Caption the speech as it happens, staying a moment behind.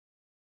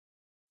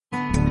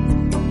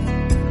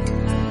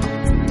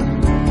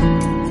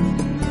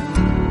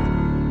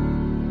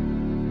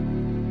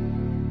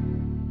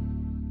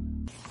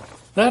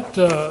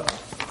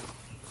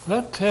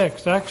That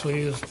text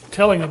actually is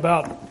telling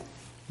about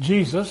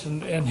Jesus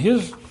and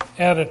his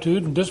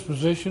attitude and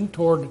disposition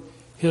toward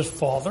his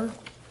Father.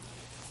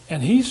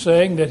 And he's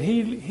saying that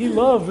he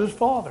loves his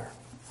Father.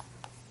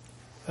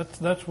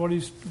 That's what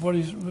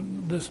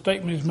this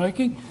statement he's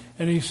making.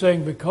 And he's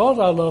saying, because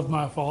I love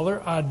my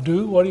Father, I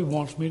do what he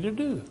wants me to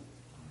do.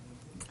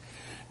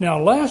 Now,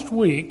 last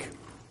week,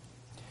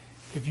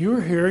 if you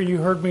were here, you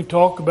heard me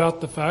talk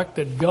about the fact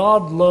that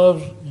God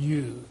loves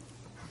you.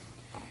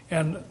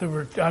 And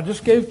I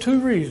just gave two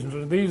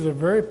reasons. These are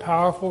very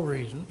powerful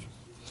reasons.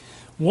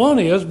 One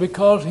is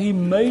because he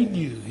made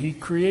you. He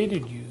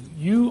created you.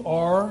 You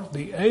are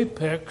the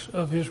apex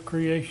of his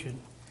creation.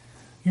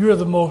 You are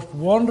the most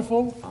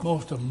wonderful,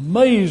 most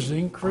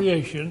amazing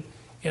creation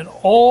in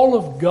all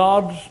of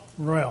God's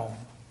realm.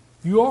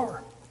 You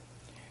are.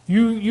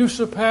 You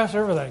surpass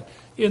everything.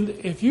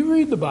 If you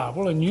read the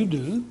Bible, and you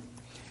do,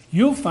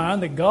 you'll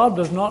find that God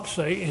does not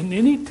say in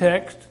any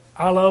text,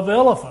 I love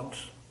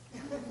elephants.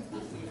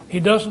 He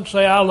doesn't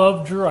say, I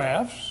love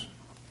giraffes.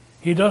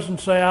 He doesn't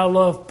say, I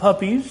love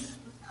puppies.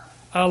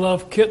 I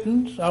love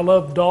kittens. I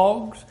love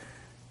dogs.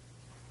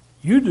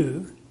 You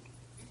do.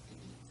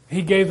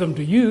 He gave them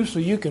to you so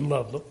you can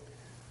love them.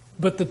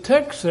 But the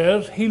text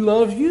says he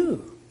loves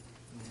you.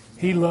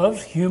 He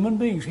loves human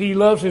beings. He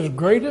loves his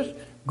greatest,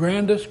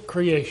 grandest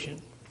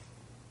creation.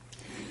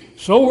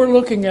 So we're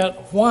looking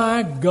at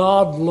why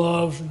God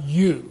loves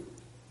you.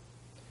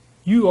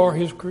 You are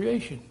his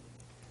creation.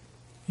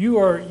 You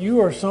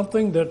are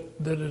something that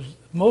is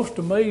most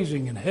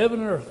amazing in heaven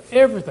and earth,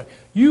 everything.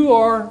 You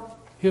are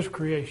his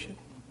creation.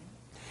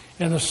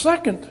 And the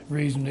second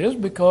reason is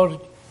because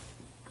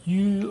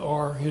you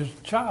are his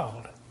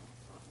child.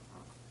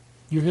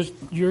 You're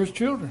his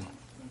children.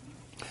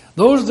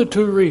 Those are the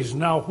two reasons.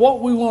 Now, what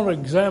we want to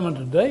examine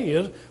today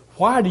is,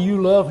 why do you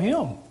love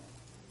him?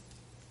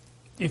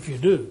 If you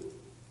do.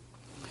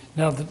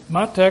 Now,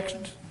 my text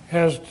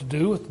has to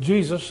do with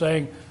Jesus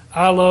saying,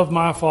 I love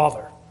my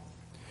Father.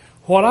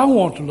 What I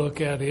want to look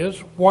at is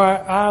why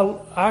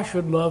I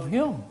should love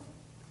him.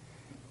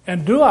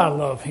 And do I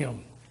love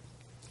him?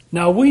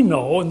 Now we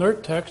know in their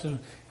text, and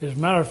as a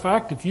matter of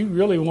fact, if you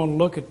really want to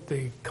look at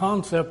the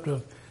concept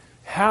of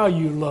how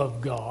you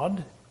love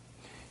God,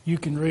 you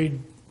can read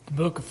the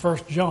book of 1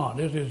 John.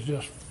 It is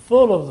just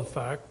full of the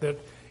fact that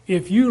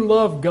if you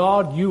love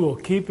God, you will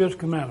keep his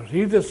commandments.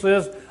 He that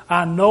says,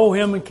 I know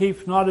him and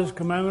keeps not his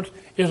commandments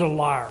is a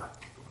liar.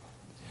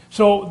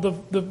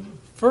 So the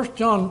 1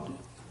 John,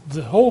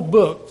 the whole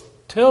book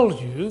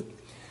tells you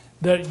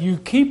that you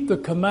keep the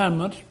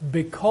commandments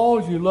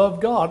because you love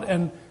God.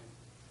 And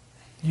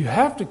you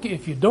have to,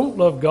 if you don't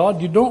love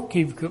God, you don't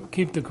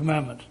keep the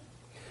commandments.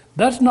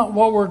 That's not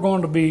what we're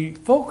going to be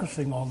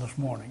focusing on this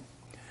morning.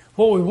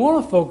 What we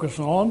want to focus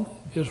on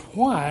is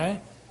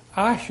why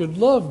I should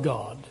love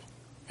God.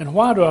 And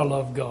why do I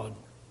love God?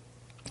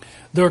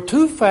 There are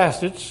two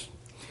facets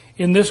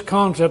in this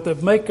concept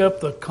that make up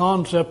the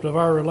concept of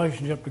our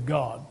relationship to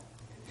God.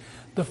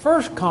 The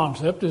first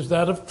concept is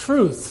that of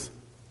truth.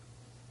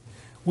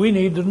 We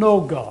need to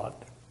know God.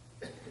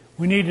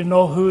 We need to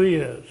know who he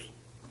is.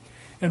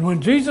 And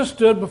when Jesus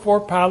stood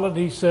before Pilate,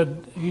 he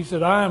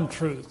said, I am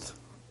truth.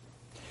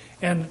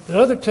 And the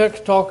other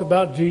texts talk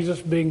about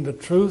Jesus being the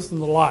truth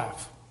and the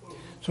life.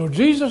 So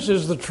Jesus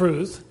is the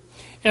truth,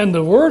 and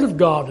the Word of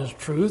God is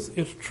truth.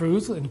 It's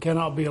truth and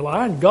cannot be a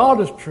lie. And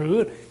God is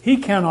true. He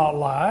cannot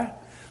lie.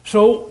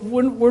 So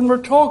when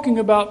we're talking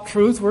about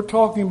truth, we're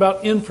talking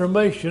about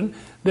information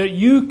that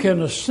you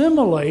can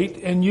assimilate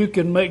and you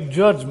can make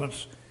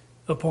judgments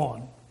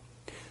upon.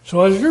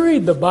 So as you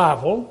read the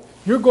Bible,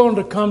 you're going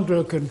to come to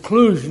a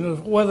conclusion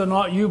of whether or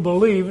not you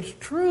believe it's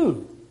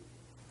true.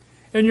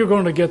 And you're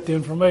going to get the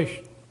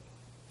information.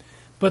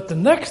 But the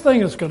next thing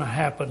that's going to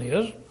happen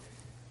is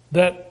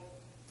that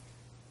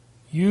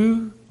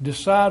you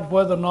decide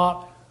whether or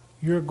not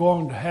you're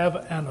going to have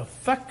an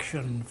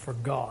affection for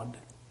God.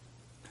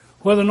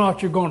 Whether or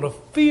not you're going to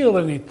feel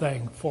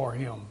anything for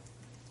him.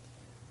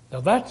 Now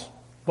that's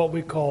what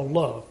we call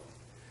love.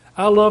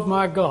 I love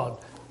my God.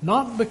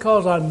 Not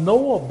because I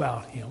know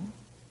about him.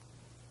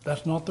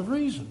 That's not the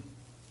reason.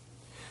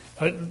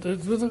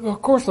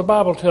 Of course, the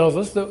Bible tells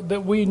us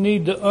that we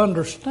need to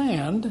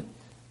understand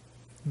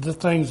the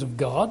things of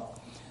God,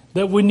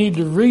 that we need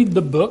to read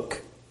the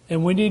book,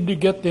 and we need to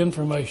get the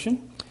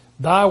information.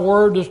 Thy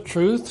word is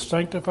truth.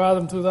 Sanctify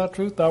them through thy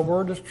truth. Thy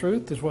word is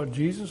truth, is what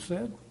Jesus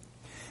said.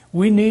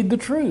 We need the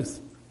truth.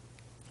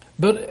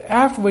 But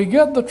after we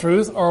get the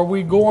truth, are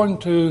we going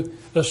to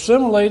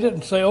assimilate it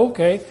and say,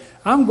 okay,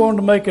 I'm going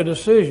to make a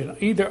decision.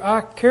 Either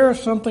I care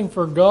something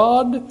for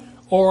God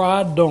or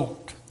I don't.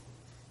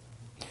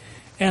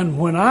 And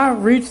when I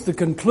reach the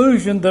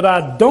conclusion that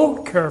I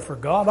don't care for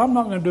God, I'm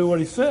not going to do what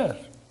he says.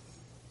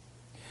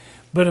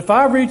 But if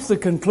I reach the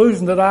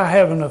conclusion that I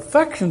have an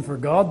affection for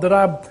God, that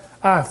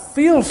I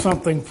feel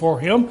something for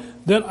him,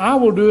 then I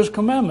will do his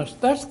commandments.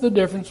 That's the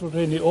difference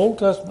between the Old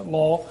Testament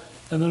law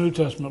and the New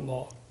Testament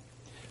law.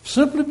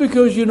 Simply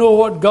because you know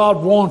what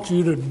God wants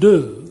you to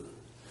do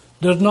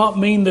does not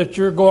mean that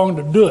you're going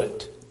to do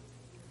it.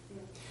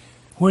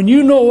 When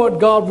you know what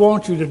God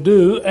wants you to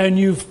do and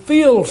you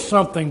feel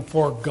something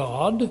for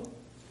God,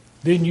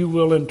 then you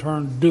will in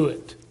turn do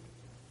it.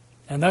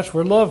 And that's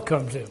where love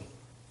comes in.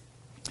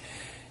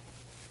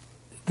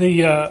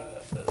 The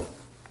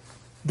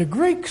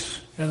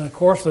Greeks, and of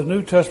course the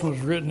New Testament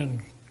was written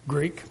in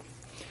Greek,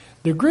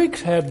 the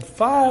Greeks had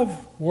 5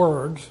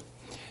 words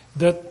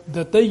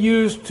that they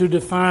used to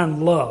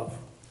define love.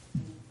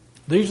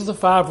 These are the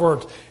 5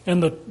 words.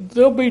 And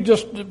they'll be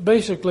just,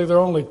 basically there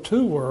are only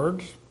 2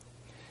 words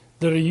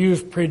that are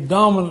used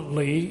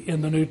predominantly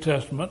in the New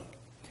Testament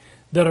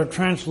that are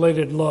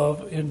translated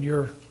love in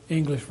your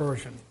English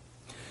version.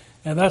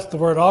 And that's the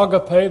word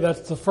agape,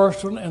 that's the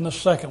first one, and the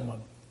second one.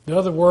 The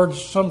other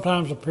words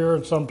sometimes appear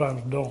and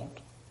sometimes don't.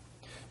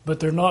 But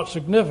they're not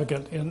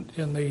significant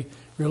in the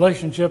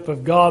relationship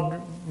of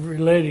God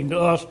relating to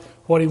us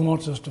what He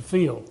wants us to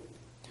feel.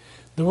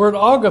 The word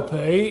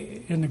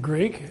agape in the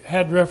Greek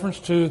had reference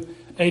to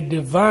a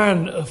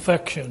divine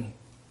affection.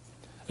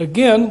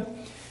 Again,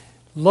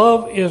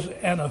 love is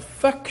an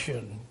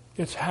affection.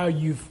 It's how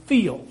you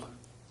feel.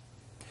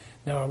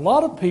 Now, a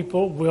lot of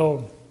people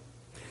will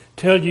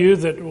tell you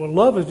that, well,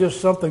 love is just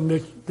something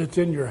that's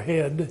in your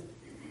head.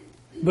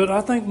 But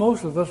I think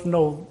most of us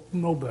know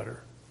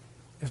better.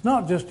 It's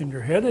not just in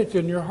your head, it's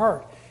in your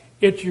heart.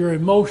 It's your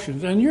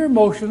emotions. And your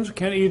emotions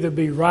can either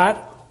be right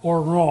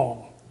or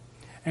wrong,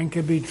 and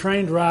can be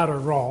trained right or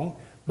wrong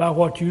by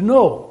what you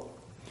know.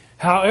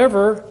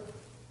 However,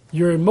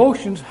 your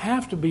emotions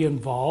have to be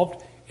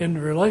involved in the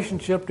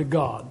relationship to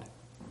God.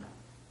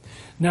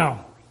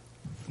 Now,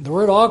 the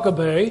word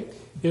agape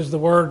is the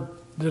word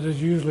that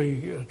is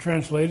usually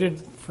translated,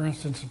 for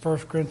instance, in 1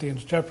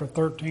 Corinthians chapter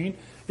 13,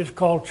 it's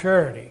called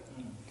charity.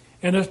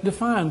 And it's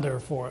defined there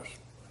for us.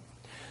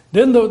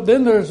 Then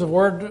there's the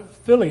word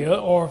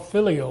philia or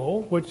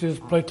phileo, which is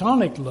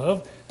platonic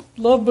love,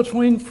 love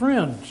between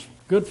friends,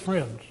 good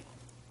friends.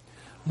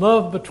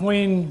 Love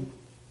between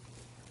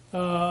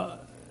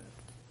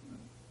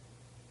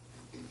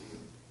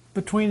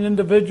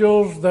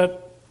individuals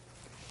that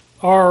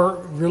are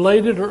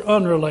related or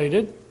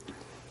unrelated.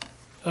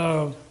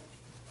 The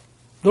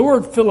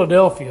word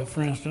Philadelphia,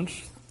 for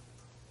instance,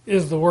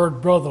 is the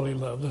word brotherly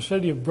love, the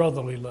city of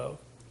brotherly love.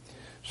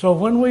 So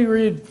when we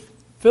read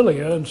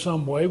philia in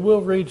some way,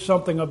 we'll read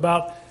something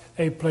about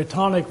a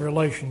platonic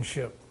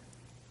relationship.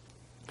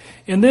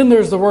 And then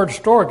there's the word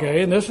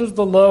storge, and this is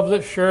the love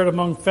that's shared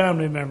among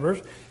family members.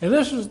 And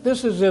this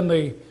is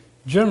in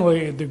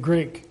generally the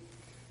Greek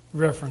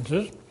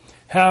references.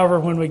 However,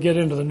 when we get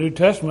into the New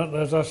Testament,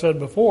 as I said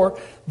before,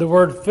 the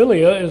word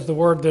philia is the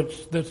word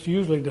that's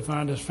usually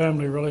defined as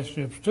family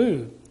relationships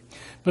too.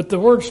 But the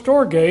word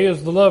storge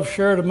is the love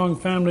shared among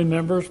family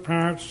members,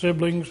 parents,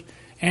 siblings,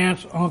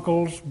 aunts,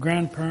 uncles,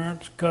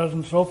 grandparents,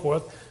 cousins, so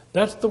forth.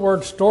 That's the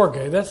word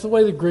storge. That's the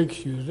way the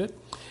Greeks use it.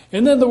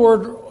 And then the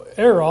word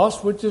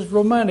eros, which is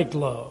romantic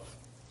love.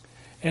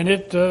 And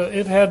it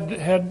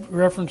had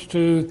reference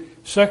to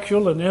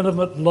sexual and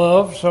intimate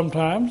love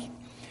sometimes.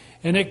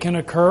 And it can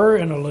occur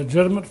in a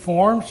legitimate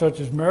form, such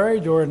as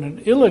marriage, or in an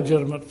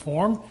illegitimate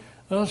form,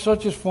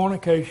 such as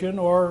fornication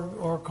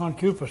or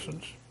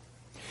concupiscence.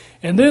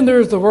 And then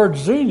there's the word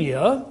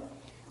xenia,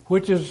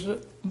 which is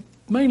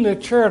mainly a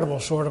charitable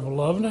sort of a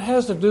love, and it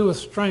has to do with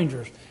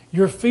strangers.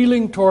 You're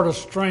feeling toward a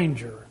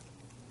stranger.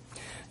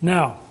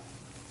 Now,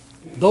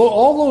 though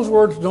all those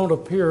words don't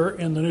appear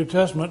in the New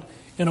Testament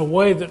in a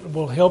way that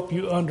will help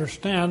you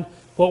understand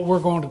what we're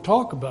going to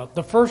talk about,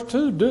 the first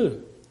 2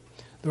 do.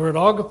 The word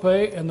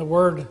agape and the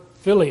word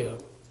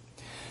philia.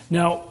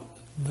 Now,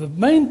 the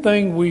main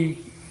thing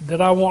that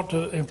I want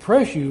to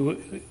impress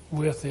you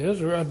with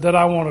is, or that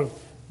I want to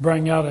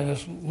bring out in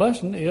this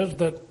lesson, is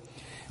that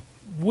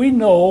we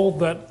know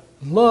that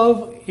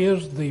love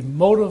is the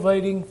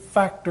motivating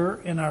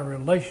factor in our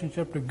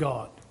relationship to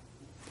God.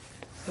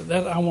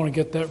 That I want to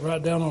get that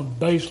right down on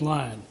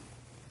baseline.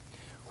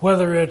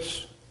 Whether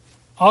it's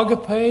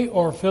agape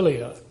or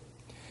philia,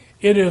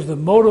 it is the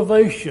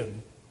motivation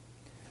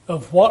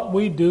of what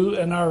we do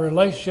in our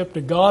relationship to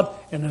God,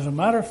 and as a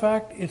matter of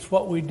fact, it's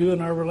what we do in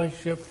our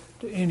relationship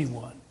to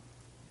anyone.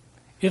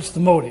 It's the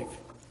motive.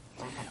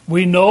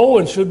 We know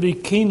and should be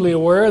keenly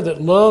aware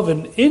that love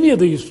in any of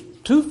these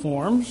 2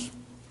 forms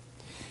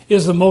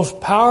is the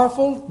most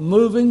powerful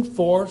moving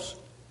force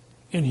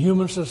in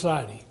human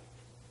society.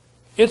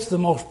 It's the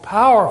most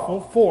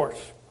powerful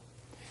force.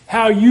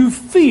 How you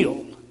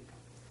feel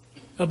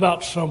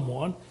about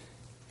someone,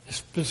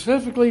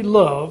 specifically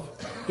love,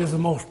 is the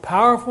most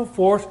powerful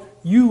force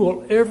you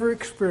will ever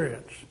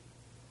experience.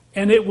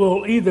 And it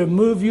will either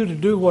move you to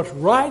do what's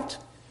right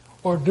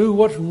or do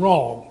what's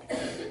wrong.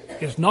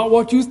 It's not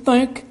what you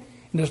think,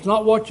 and it's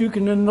not what you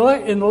can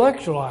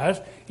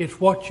intellectualize, it's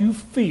what you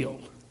feel.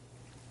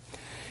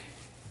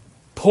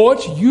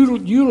 Poets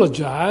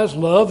eulogize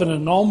love in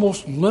an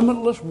almost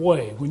limitless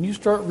way. When you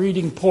start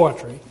reading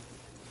poetry,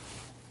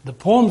 the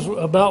poems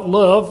about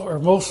love are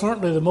most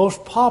certainly the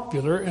most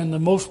popular and the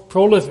most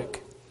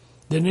prolific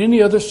than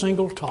any other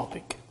single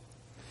topic.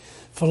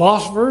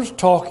 Philosophers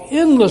talk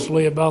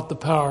endlessly about the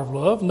power of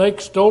love, and they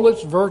extol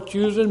its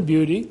virtues and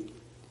beauty.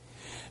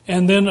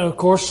 And then, of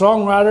course,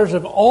 songwriters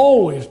have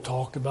always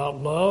talked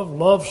about love.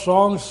 Love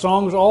songs.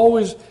 Songs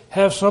always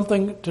have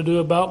something to do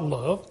about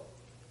love.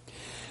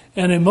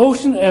 And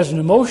as an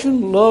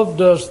emotion, love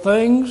does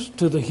things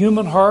to the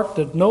human heart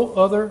that no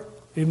other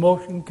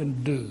emotion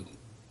can do.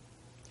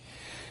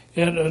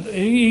 And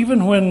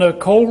even when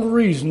cold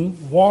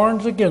reason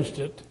warns against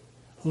it,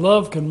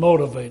 love can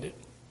motivate it.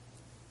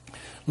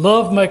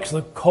 Love makes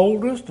the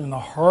coldest and the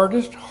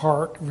hardest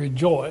heart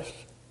rejoice.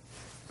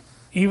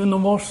 Even the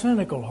most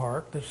cynical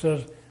heart that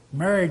says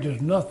marriage is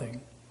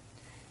nothing.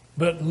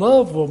 But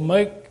love will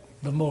make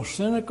the most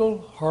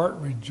cynical heart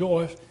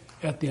rejoice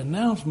at the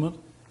announcement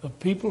of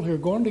people who are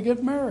going to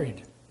get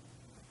married.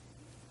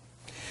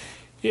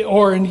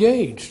 Or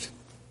engaged.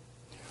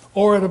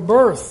 Or at a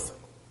birth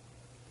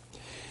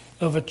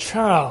of a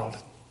child.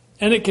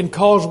 And it can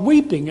cause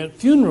weeping at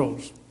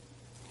funerals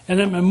and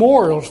at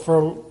memorials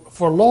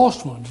for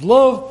lost ones.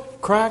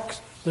 Love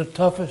cracks the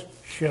toughest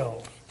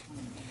shells.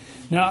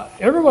 Now,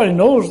 everybody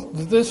knows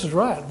that this is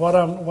right, what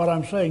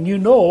I'm saying. You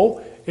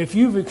know, if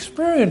you've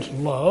experienced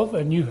love,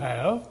 and you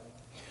have,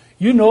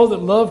 you know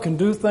that love can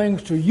do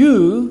things to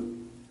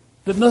you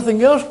that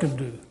nothing else can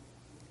do.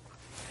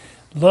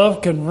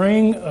 Love can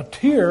wring a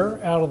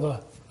tear out of the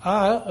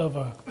eye of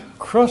a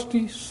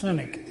crusty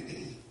cynic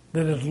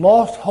that has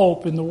lost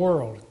hope in the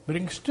world, but it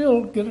can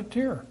still get a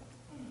tear.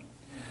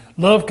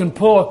 Love can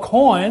pull a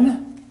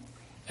coin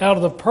out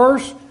of the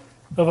purse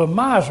of a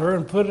miser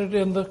and put it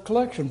in the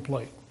collection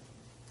plate.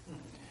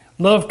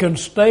 Love can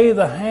stay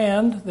the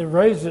hand that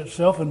raises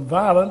itself in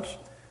violence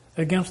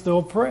against the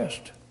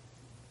oppressed.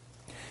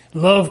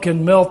 Love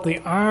can melt the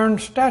iron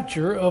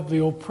stature of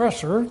the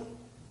oppressor.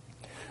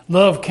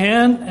 Love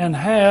can and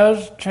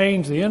has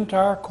changed the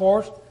entire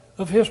course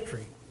of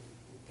history.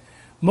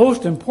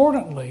 Most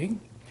importantly,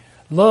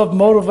 love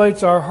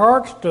motivates our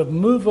hearts to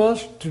move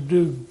us to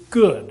do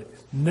good,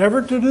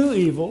 never to do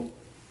evil.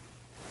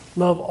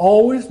 Love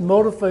always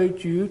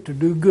motivates you to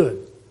do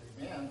good.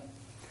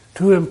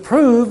 To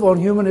improve on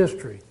human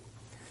history.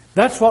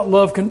 That's what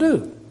love can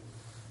do.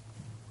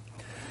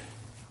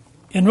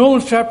 In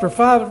Romans chapter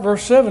 5,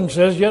 verse 7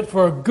 says, "Yet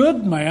for a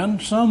good man,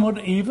 some would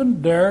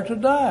even dare to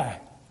die."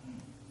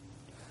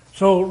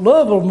 So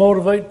love will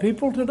motivate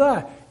people to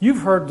die.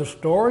 You've heard the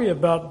story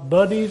about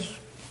buddies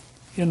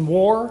in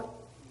war,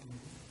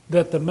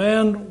 that the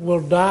man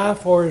will die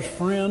for his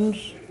friends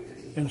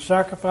and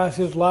sacrifice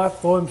his life,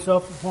 throw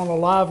himself upon a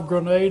live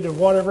grenade or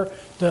whatever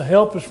to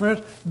help his friends.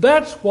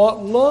 That's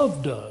what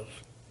love does.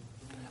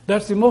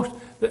 That's the most,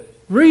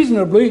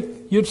 reasonably,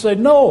 you'd say,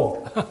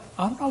 no,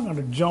 I'm not going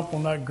to jump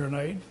on that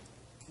grenade.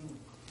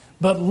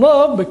 But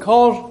love,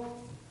 because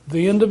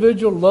the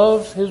individual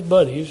loves his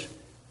buddies,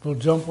 will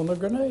jump on the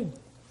grenade.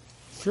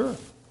 Sure.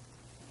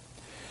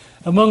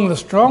 Among the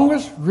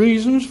strongest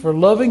reasons for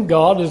loving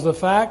God is the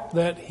fact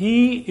that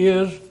He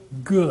is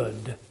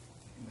good.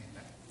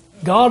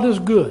 God is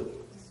good.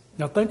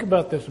 Now think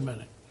about this a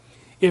minute.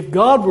 If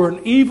God were an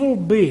evil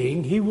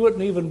being, He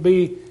wouldn't even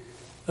be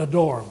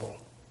adorable.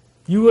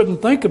 You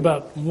wouldn't think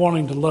about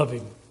wanting to love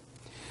Him.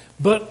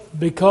 But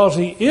because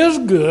He is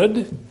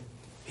good,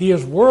 He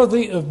is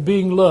worthy of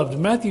being loved.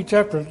 In Matthew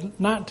chapter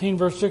 19,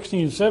 verse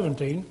 16 and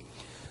 17,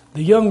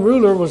 the young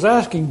ruler was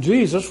asking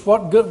Jesus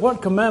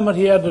what commandment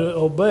he had to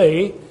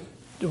obey,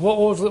 what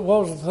was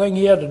the thing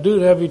he had to do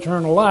to have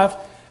eternal life.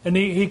 And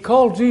he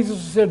called Jesus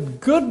and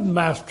said, "Good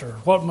master,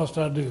 what must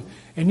I do?"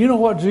 And you know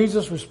what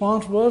Jesus'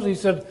 response was? He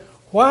said,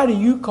 "Why do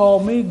you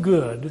call me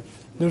good?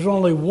 There's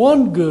only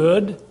one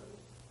good,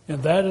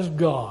 and that is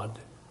God."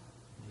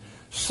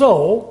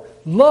 So,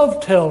 love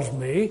tells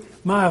me,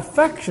 my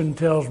affection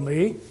tells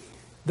me,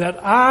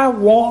 that I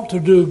want to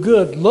do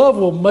good. Love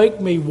will make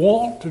me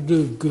want to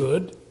do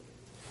good.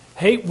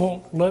 Hate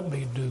won't let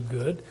me do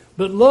good.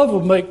 But love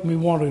will make me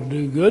want to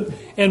do good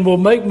and will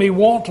make me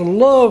want to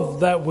love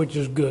that which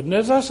is good. And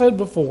as I said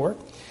before,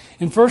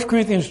 in 1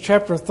 Corinthians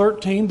chapter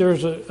 13,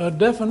 there's a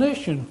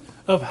definition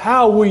of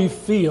how we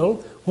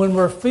feel when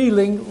we're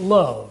feeling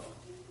love.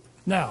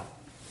 Now,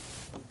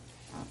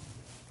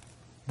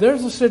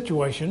 there's a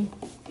situation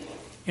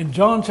in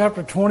John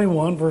chapter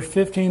 21, verse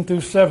 15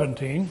 through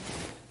 17,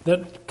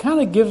 that kind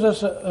of gives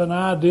us an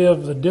idea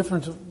of the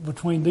difference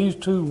between these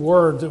two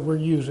words that we're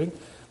using.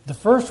 The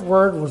first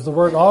word was the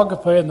word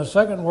agape, and the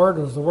second word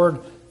was the word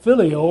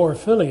phileo or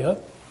philia.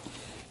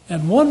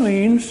 And one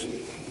means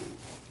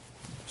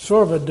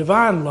sort of a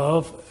divine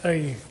love,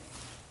 a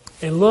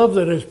love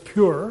that is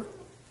pure,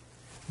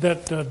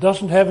 that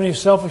doesn't have any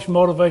selfish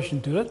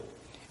motivation to it.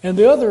 And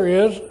the other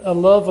is a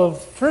love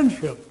of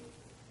friendship.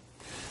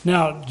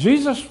 Now,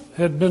 Jesus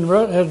had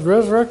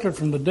resurrected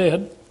from the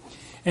dead,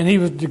 and he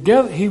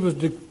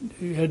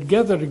had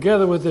gathered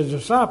together with his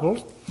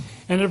disciples.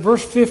 And at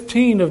verse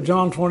 15 of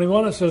John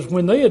 21, it says,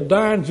 "When they had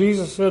dined,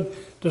 Jesus said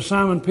to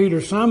Simon Peter,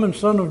 'Simon,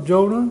 son of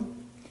Jonah,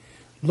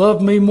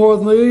 love me more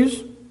than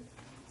these?'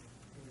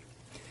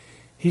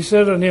 He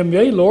said unto him,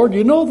 'Yea, Lord,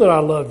 you know that I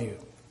love you.'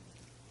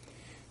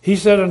 He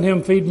said unto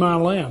him, 'Feed my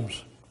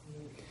lambs.'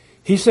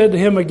 He said to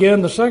him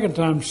again the second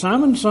time,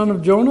 'Simon, son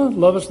of Jonah,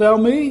 lovest thou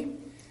me?'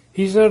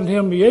 He said unto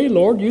him, Yea,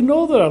 Lord, you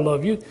know that I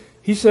love you.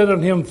 He said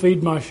unto him,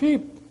 Feed my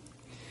sheep.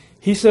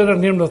 He said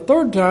unto him the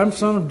third time,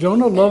 Son of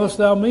Jonah, lovest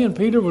thou me? And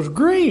Peter was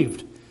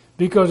grieved,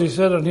 because he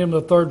said unto him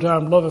the third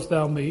time, Lovest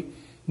thou me?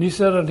 And he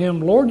said unto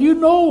him, Lord, you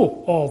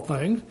know all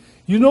things.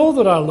 You know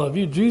that I love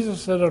you.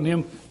 Jesus said unto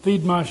him,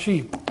 Feed my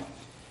sheep.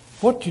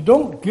 What you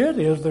don't get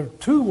is there are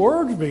two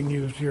words being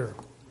used here.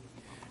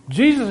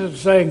 Jesus is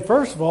saying,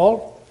 first of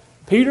all,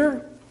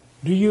 Peter,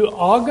 do you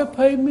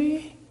agape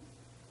me?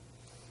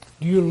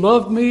 Do you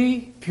love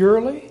me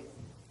purely?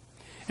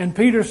 And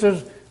Peter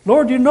says,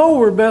 Lord, you know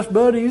we're best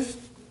buddies.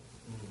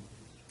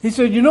 He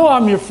said, you know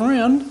I'm your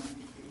friend.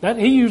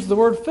 He used the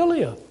word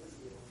philia.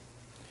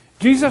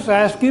 Jesus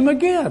asked him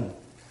again,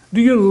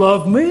 do you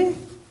love me?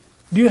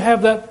 Do you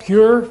have that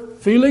pure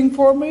feeling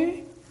for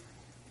me?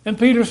 And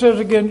Peter says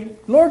again,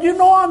 Lord, you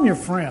know I'm your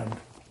friend.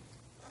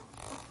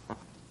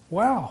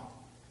 Wow.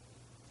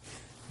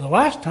 The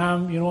last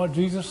time, you know what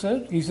Jesus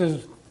said? He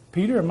says,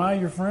 Peter, am I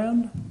your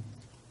friend?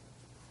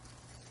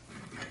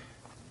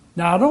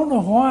 Now, I don't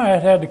know why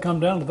it had to come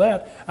down to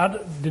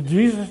that. Did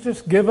Jesus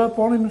just give up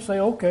on him and say,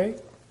 okay,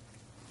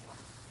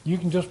 you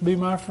can just be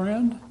my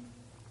friend?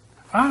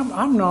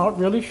 I'm not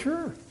really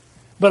sure.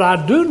 But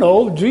I do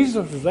know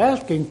Jesus was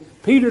asking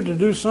Peter to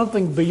do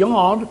something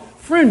beyond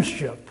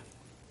friendship.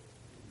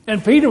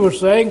 And Peter was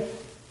saying,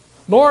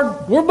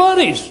 Lord, we're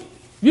buddies.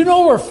 You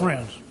know we're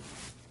friends.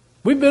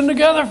 We've been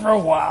together for a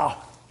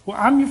while. Well,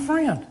 I'm your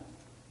friend.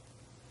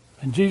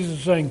 And Jesus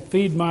is saying,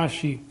 feed my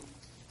sheep.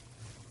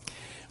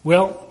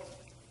 Well,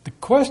 the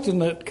question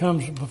that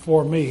comes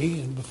before me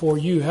and before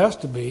you has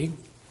to be,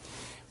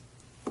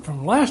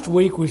 from last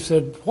week we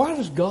said, why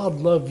does God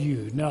love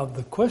you? Now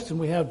the question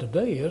we have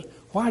today is,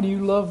 why do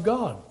you love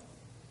God?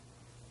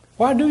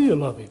 Why do you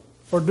love Him?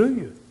 Or do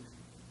you?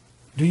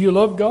 Do you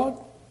love God?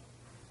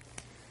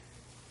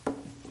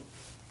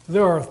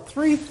 There are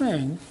three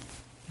things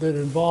that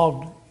are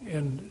involved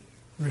in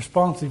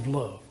responsive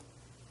love.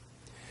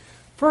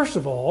 First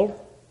of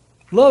all,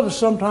 love is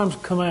sometimes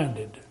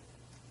commanded.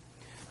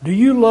 Do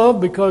you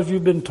love because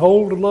you've been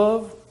told to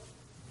love?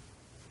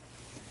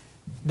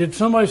 Did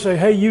somebody say,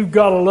 hey, you've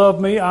got to love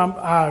me,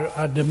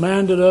 I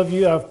demand it of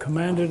you, I've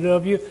commanded it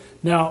of you?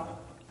 Now,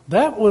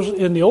 that was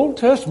in the Old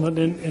Testament,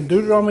 in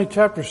Deuteronomy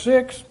chapter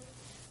 6,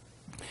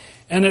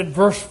 and at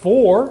verse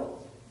 4,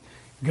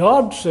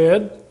 God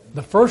said,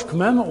 the first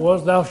commandment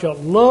was, thou shalt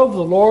love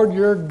the Lord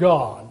your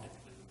God.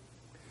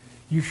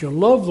 You shall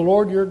love the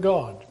Lord your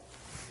God.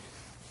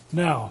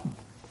 Now,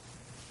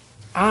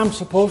 I'm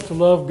supposed to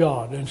love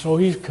God, and so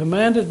He's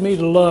commanded me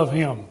to love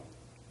Him.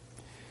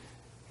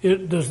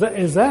 Is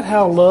that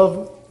how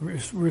love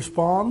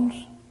responds?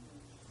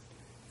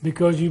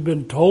 Because you've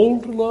been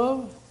told to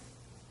love?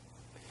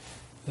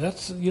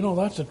 That's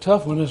a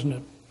tough one, isn't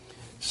it?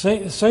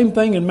 Same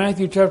thing in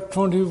Matthew chapter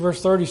 22,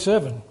 verse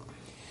 37.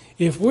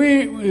 If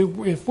we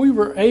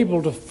were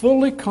able to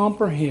fully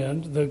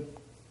comprehend the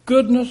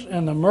goodness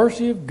and the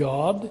mercy of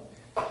God,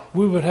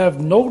 we would have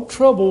no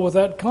trouble with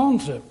that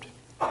concept.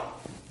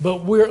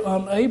 But we're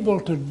unable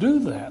to do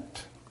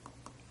that.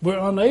 We're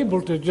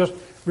unable to just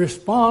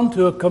respond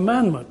to a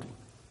commandment.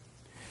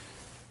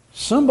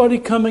 Somebody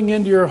coming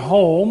into your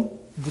home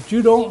that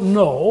you don't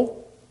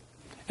know,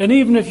 and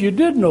even if you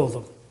did know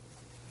them,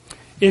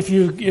 if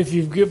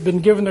you've been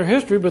given their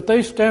history, but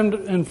they stand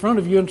in front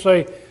of you and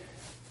say,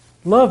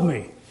 love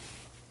me.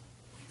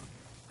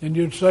 And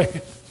you'd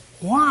say,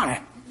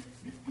 why?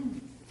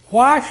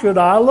 Why should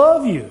I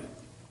love you?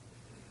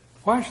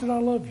 Why should I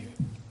love you?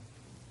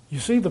 You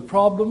see the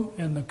problem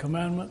in the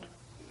commandment?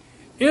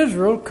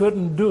 Israel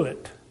couldn't do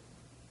it.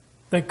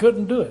 They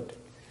couldn't do it.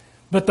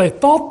 But they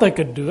thought they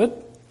could do it.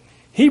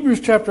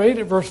 Hebrews chapter 8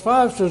 at verse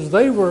 5 says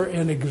they were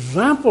an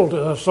example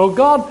to us. So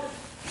God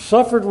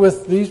suffered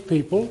with these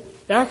people.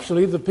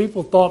 Actually, the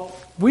people thought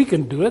we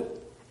can do it.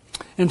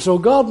 And so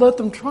God let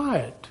them try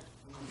it.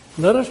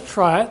 Let us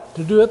try it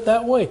to do it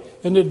that way.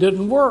 And it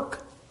didn't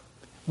work.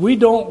 We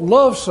don't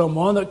love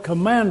someone that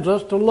commands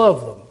us to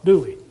love them, do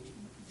we?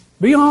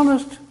 Be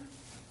honest.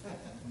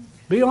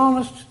 Be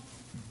honest.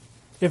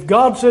 If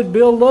God said,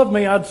 Bill, love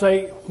me, I'd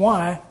say,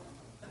 why?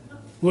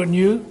 Wouldn't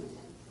you?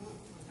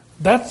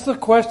 That's the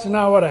question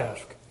I would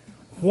ask.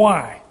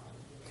 Why?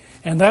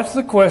 And that's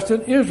the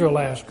question Israel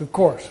asked, of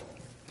course.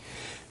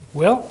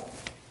 Well,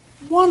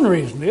 one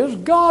reason is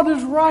God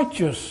is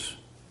righteous.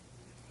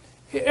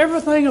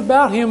 Everything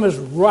about Him is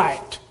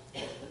right.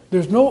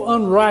 There's no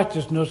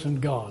unrighteousness in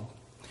God.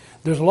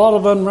 There's a lot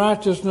of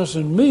unrighteousness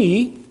in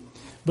me,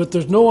 but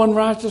there's no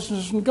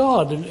unrighteousness in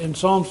God. In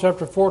Psalms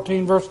chapter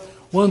 14, verse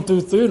 1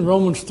 through 3, in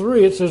Romans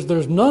 3, it says,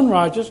 there's none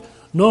righteous,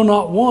 no,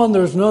 not one.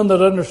 There's none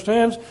that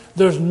understands.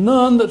 There's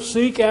none that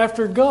seek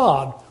after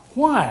God.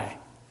 Why?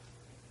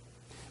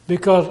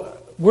 Because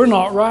we're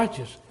not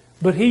righteous,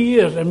 but He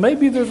is. And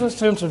maybe there's a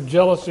sense of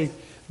jealousy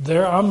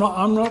there. I'm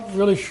not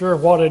really sure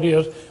what it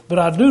is, but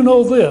I do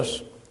know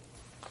this,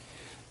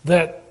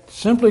 that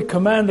simply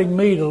commanding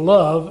me to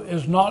love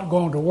is not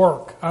going to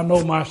work. I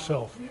know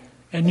myself,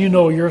 and you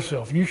know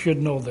yourself. You should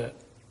know that.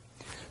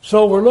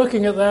 So we're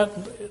looking at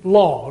that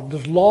law.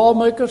 Does law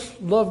make us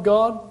love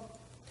God?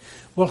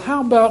 Well,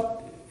 how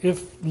about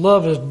if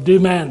love is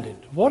demanded?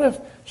 What if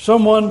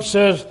someone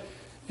says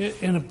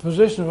in a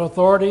position of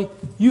authority,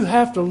 you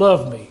have to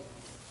love me?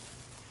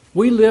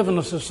 We live in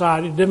a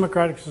society,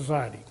 democratic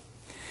society.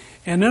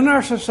 And in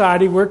our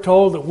society, we're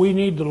told that we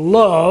need to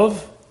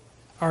love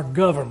our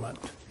government.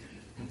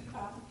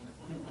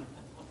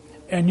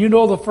 And you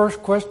know the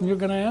first question you're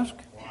going to ask?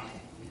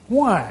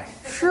 Why?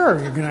 Sure,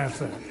 you're going to ask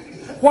that.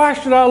 Why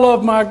should I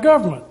love my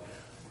government?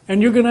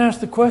 And you're going to ask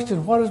the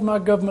question, what has my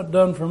government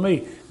done for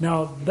me?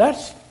 Now,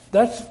 that's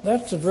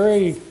a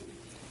very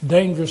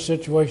dangerous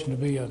situation to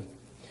be in.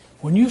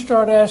 When you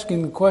start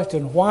asking the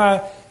question,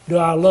 why do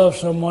I love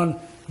someone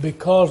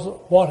because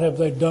what have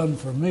they done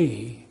for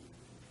me,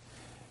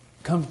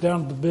 it comes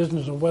down to the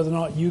business of whether or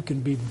not you can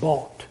be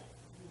bought,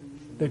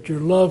 that your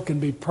love can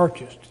be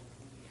purchased.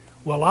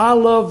 Well, I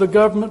love the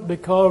government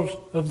because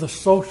of the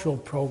social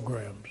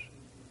programs.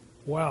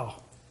 Wow.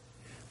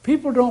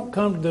 People don't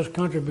come to this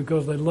country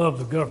because they love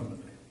the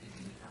government.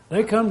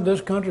 They come to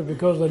this country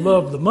because they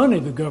love the money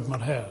the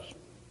government has.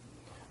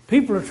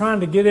 People are trying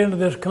to get into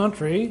this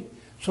country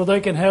so they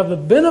can have the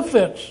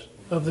benefits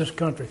of this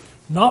country.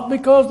 Not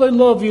because they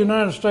love the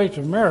United States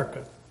of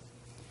America,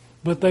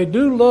 but they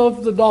do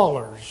love the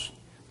dollars.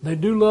 They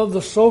do love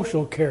the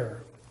social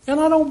care. And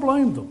I don't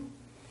blame them.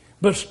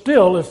 But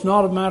still, it's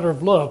not a matter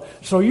of love.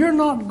 So you're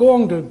not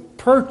going to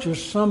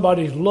purchase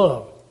somebody's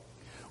love.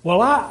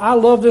 Well, I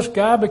love this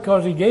guy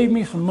because he gave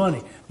me some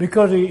money,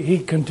 because he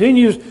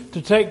continues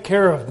to take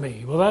care of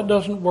me. Well, that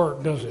doesn't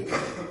work, does it?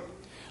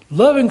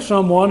 Loving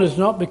someone is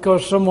not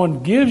because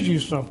someone gives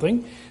you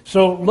something.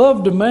 So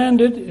love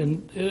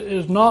demanded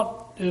is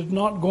not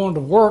going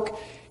to work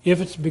if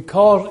it's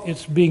because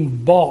it's being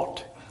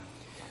bought.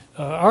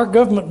 Our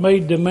government may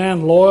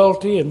demand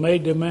loyalty and may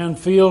demand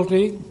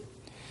fealty,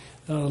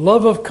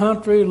 love of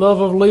country,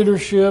 love of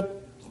leadership,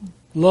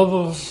 love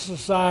of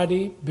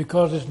society,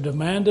 because it's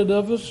demanded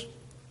of us.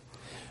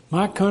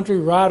 My country,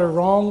 right or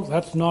wrong,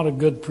 that's not a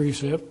good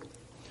precept.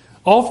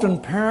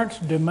 Often parents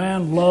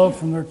demand love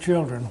from their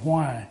children.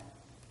 Why?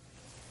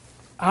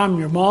 I'm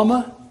your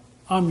mama,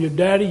 I'm your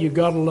daddy, you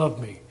got to love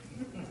me.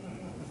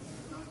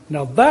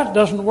 Now that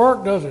doesn't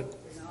work, does it?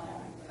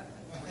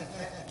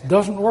 It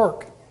doesn't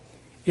work.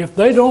 If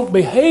they don't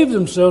behave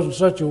themselves in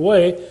such a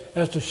way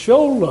as to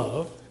show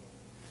love,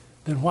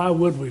 then why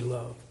would we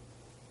love?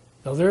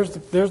 Now there's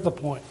the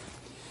point.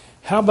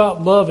 How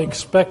about love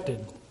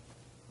expected?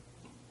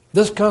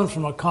 This comes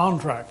from a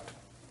contract.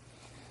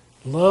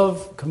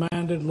 Love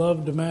commanded,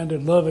 love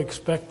demanded, love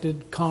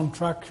expected,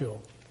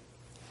 contractual.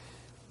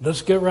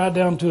 Let's get right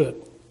down to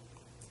it.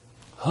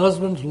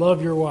 Husbands,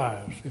 love your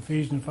wives,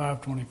 Ephesians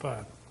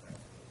 5:25.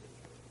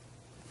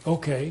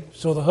 Okay,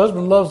 so the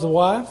husband loves the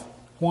wife.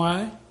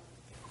 Why?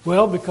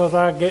 Well, because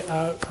I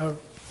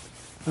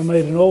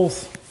made an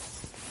oath.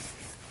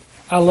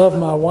 I love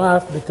my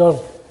wife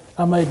because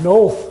I made an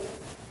oath.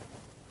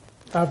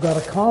 I've got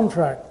a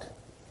contract.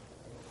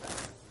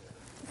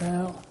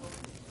 Now,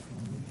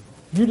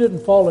 you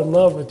didn't fall in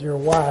love with your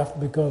wife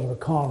because of a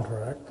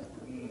contract.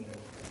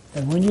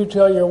 And when you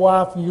tell your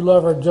wife you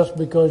love her just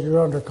because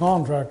you're under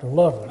contract to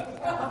love her,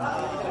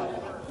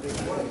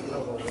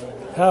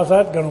 how's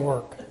that going to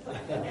work?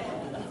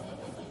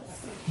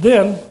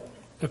 Then,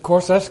 of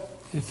course, that's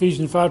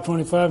Ephesians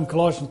 5:25 and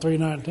Colossians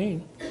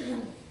 3:19.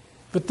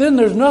 But then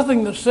there's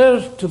nothing that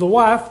says to the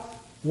wife,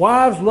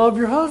 wives, love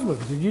your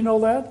husbands. Did you know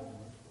that?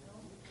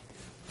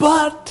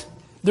 But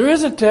there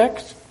is a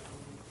text.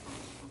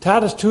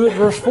 Titus 2 at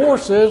verse 4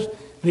 says,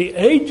 the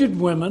aged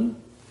women,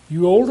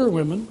 you older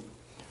women,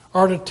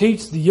 are to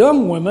teach the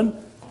young women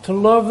to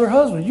love their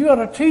husbands. You ought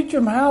to teach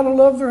them how to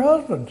love their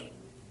husbands.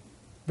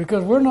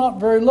 Because we're not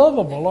very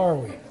lovable, are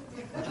we?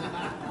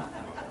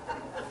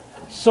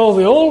 So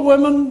the old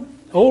women,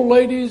 old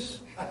ladies,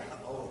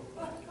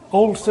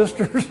 old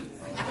sisters,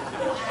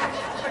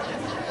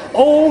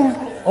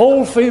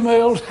 old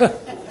females,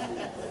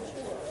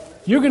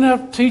 you're going to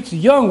have to teach the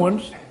young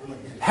ones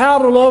how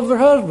to love their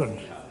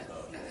husbands.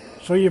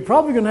 So you're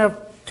probably going to have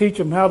to teach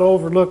them how to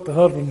overlook the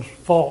husband's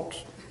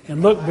faults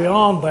and look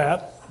beyond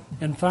that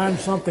and find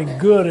something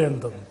good in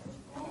them.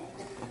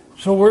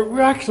 So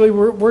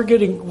we're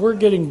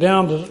getting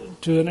down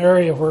to an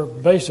area where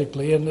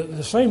basically, and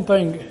the same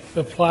thing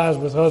applies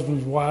with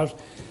husbands and wives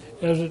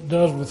as it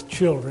does with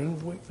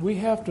children. We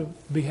have to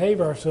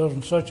behave ourselves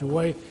in such a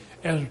way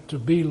as to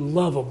be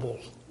lovable.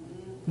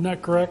 Isn't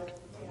that correct?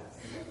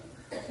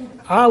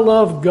 I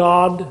love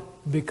God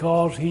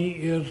because He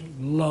is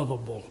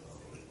lovable.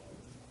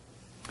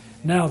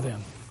 Now then,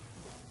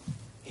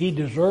 He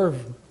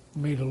deserves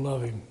me to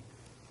love Him.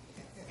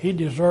 He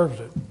deserves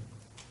it.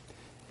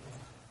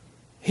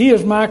 He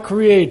is my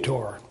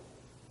creator.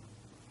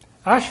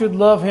 I should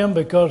love Him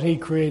because He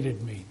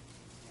created me.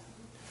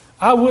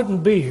 I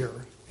wouldn't be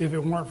here if it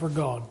weren't for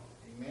God.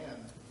 Amen.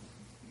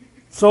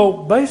 So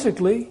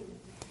basically,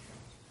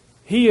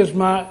 He is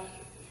my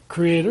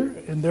creator,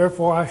 and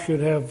therefore I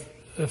should have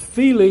a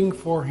feeling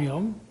for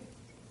Him.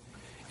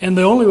 And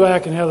the only way I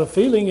can have a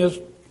feeling is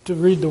to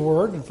read the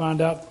Word and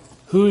find out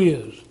who He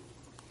is.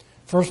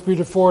 1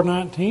 Peter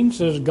 4:19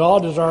 says,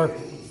 God is our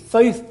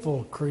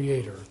faithful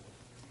Creator.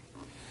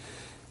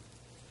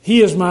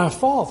 He is my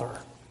Father.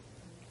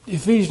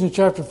 Ephesians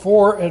chapter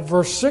 4 at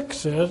verse 6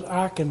 says,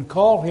 I can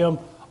call him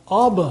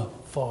Abba,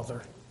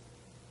 Father.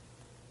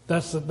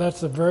 That's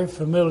a very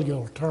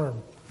familiar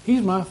term.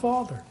 He's my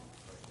Father.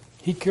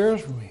 He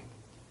cares for me.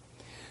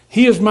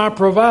 He is my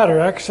provider.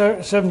 Acts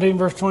 17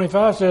 verse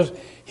 25 says,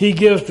 He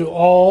gives to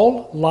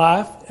all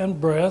life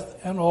and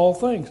breath and all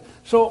things.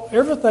 So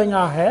everything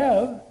I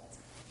have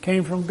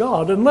came from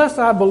God. Unless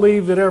I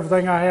believe that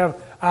everything I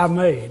have, I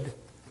made.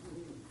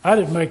 I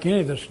didn't make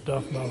any of this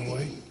stuff, by the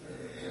way.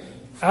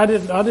 I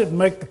didn't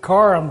make the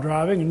car I'm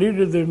driving, and neither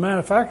did the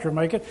manufacturer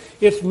make it.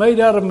 It's made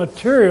out of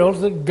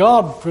materials that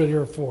God put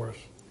here for us.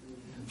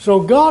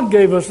 So God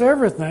gave us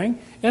everything,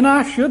 and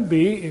I should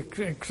be,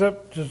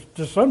 except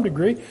to some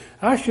degree,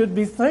 I should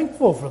be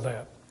thankful for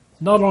that.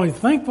 Not only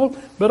thankful,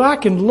 but I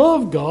can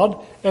love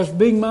God as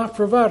being my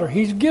provider.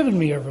 He's given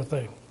me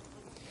everything.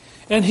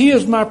 And He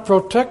is my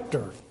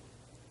protector.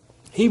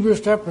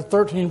 Hebrews chapter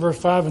 13, verse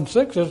 5 and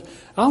 6 says,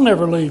 I'll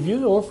never leave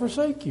you or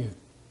forsake you.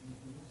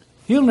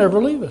 He'll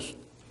never leave us.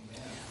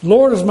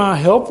 Lord is my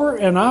helper,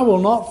 and I will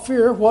not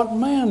fear what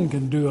man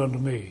can do unto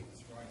me.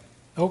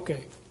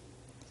 Okay.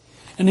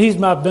 And He's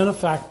my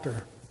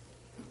benefactor.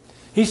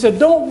 He said,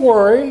 don't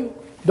worry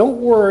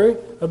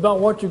about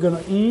what you're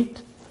going to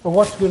eat or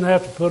what you're going to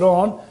have to put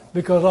on,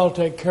 because I'll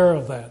take care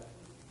of that.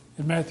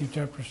 In Matthew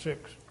chapter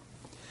 6.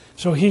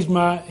 So He's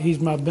my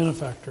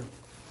benefactor.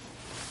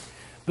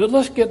 But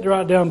let's get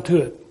right down to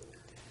it.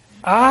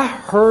 I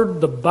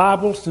heard the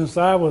Bible since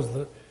I was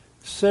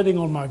sitting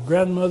on my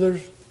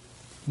grandmother's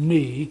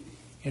knee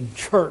in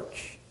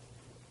church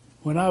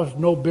when I was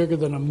no bigger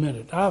than a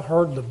minute. I've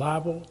heard the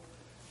Bible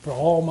for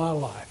all my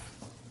life.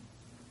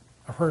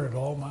 I've heard it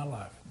all my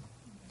life.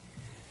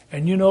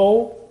 And you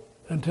know,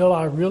 until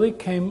I really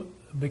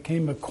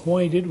became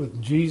acquainted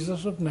with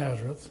Jesus of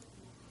Nazareth,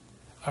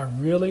 I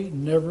really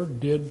never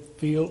did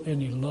feel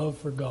any love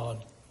for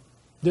God.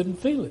 Didn't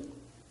feel it.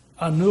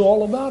 I knew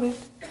all about it,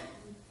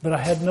 but I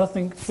had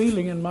nothing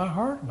feeling in my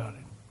heart about it.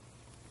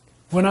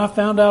 When I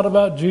found out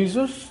about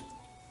Jesus,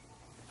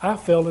 I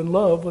fell in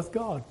love with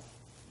God.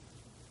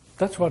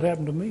 That's what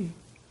happened to me.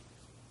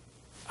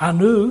 I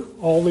knew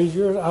all these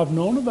years, I've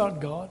known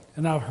about God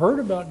and I've heard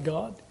about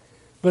God,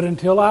 but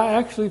until I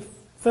actually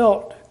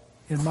felt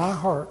in my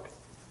heart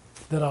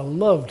that I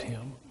loved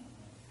Him,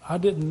 I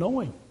didn't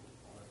know Him.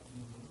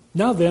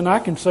 Now then, I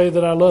can say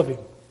that I love Him.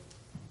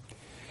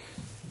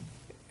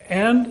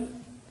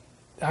 And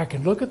I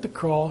can look at the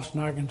cross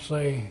and I can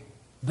say,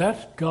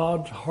 that's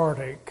God's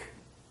heartache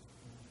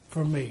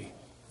for me,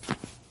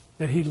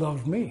 that He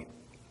loves me.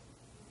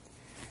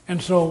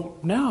 And so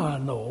now I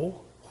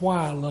know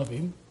why I love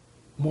Him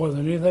more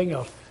than anything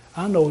else.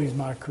 I know He's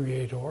my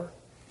Creator,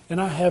 and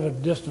I have a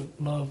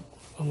distant love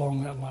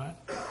along that line.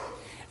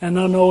 And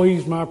I know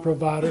He's my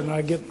provider, and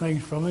I get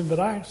things from Him, but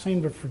I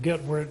seem to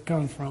forget where it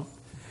comes from.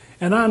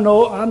 And I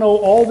know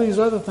all these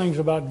other things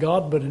about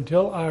God, but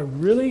until I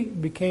really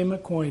became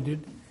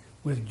acquainted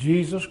with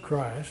Jesus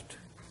Christ,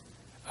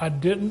 I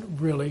didn't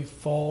really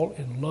fall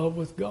in love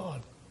with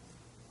God.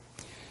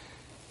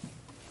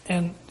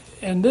 And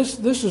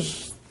this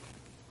is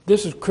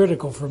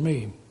critical for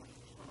me.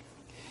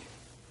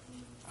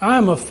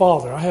 I'm a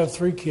father. I have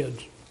 3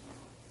 kids.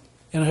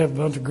 And I have a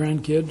bunch of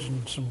grandkids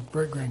and some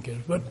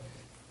great-grandkids. But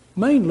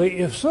mainly,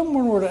 if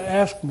someone were to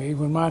ask me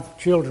when my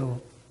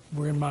children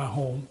were in my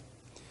home,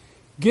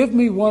 give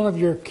me one of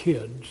your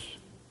kids,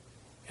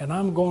 and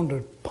I'm going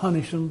to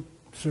punish them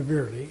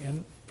severely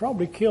and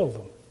probably kill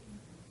them.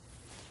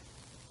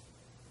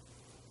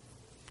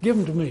 Give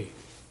them to me.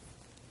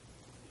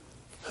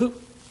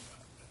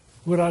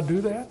 Would I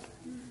do that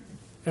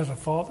as a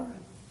father?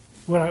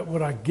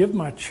 Would I give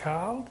my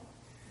child?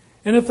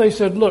 And if they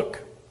said,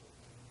 look,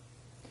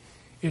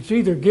 it's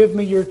either give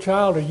me your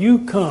child or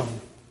you come,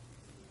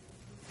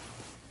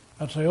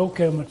 I'd say,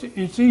 okay,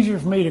 it's easier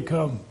for me to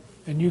come,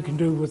 and you can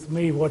do with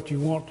me what you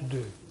want to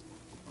do.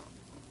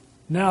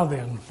 Now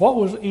then, what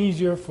was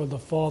easier for the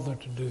Father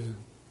to do?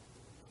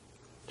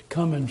 To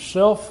come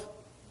Himself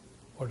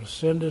or to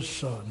send His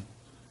Son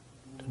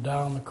to die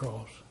on the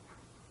cross?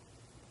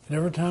 And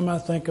every time I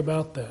think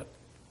about that,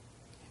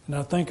 and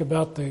I think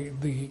about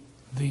the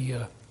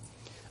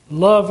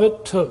love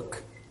it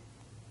took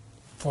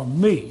for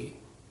me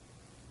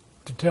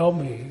to tell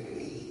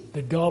me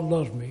that God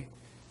loves me,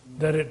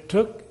 that it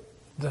took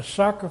the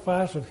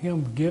sacrifice of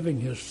Him giving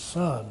His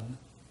Son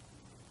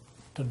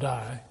to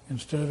die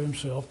instead of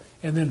Himself,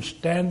 and then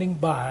standing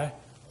by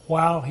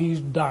while He's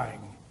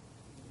dying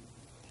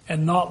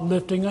and not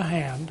lifting a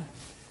hand,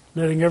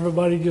 letting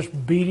everybody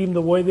just beat Him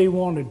the way they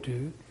wanted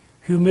to,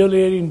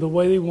 humiliate Him the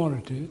way they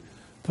wanted to,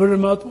 put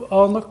Him up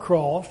on the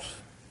cross,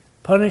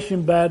 punish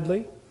Him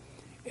badly,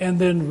 and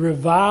then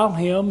revile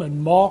Him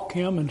and mock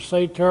Him and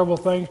say terrible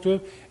things to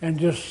Him, and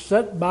just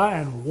sit by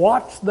and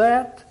watch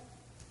that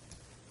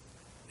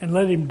and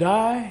let Him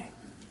die.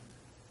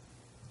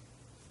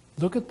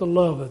 Look at the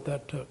love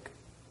that took.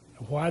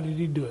 Why did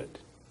He do it?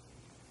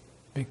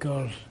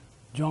 Because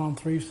John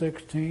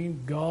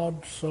 3:16,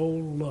 God so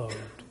loved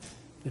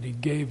that he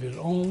gave his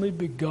only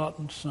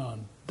begotten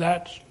Son.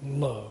 That's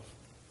love.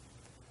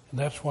 And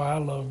that's why I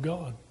love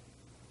God.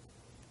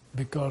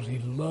 Because he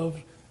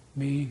loves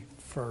me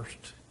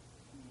first.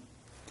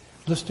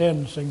 Let's stand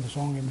and sing the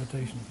song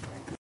Invitation.